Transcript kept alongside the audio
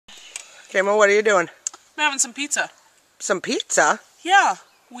Jamo, what are you doing? I'm having some pizza. Some pizza? Yeah,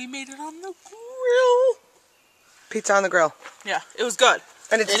 we made it on the grill. Pizza on the grill. Yeah, it was good.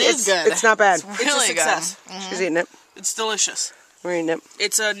 And It is good. It's not bad. It's really It's a success. good. She's eating it. It's delicious. We're eating it.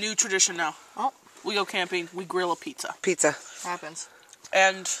 It's a new tradition now. Oh. We go camping, we grill a pizza. Pizza. Happens.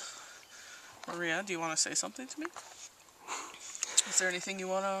 And, Maria, do you want to say something to me? Is there anything you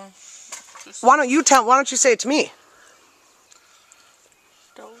want to... Why don't you say it to me?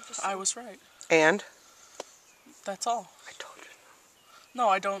 I was right. And? That's all. I told you. No,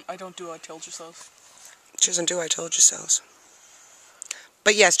 I don't do I told you so. She doesn't do I told you so's.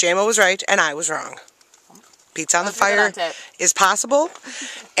 But yes, Jamo was right, and I was wrong. Pizza on the fire is possible,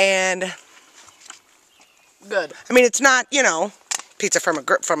 and... Good. I mean, it's not, pizza from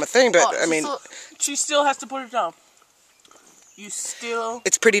a thing, but, I mean... She still has to put it down. You still...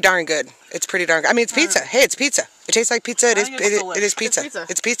 It's pretty darn good. It's pretty darn good. I mean, it's pizza. Hey, it's pizza. It tastes like pizza. It is pizza.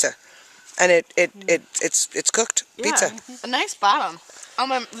 It's pizza. And it's cooked pizza. A nice bottom. I'm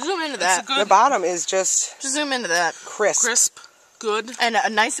going to zoom into that. The bottom is just zoom into that. crisp. Good. And a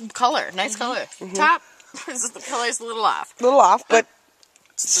nice color. Nice color. Top, the color's a little off. A little off, but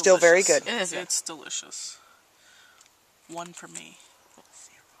It's still very delicious. good. It is good. It's delicious. One for me.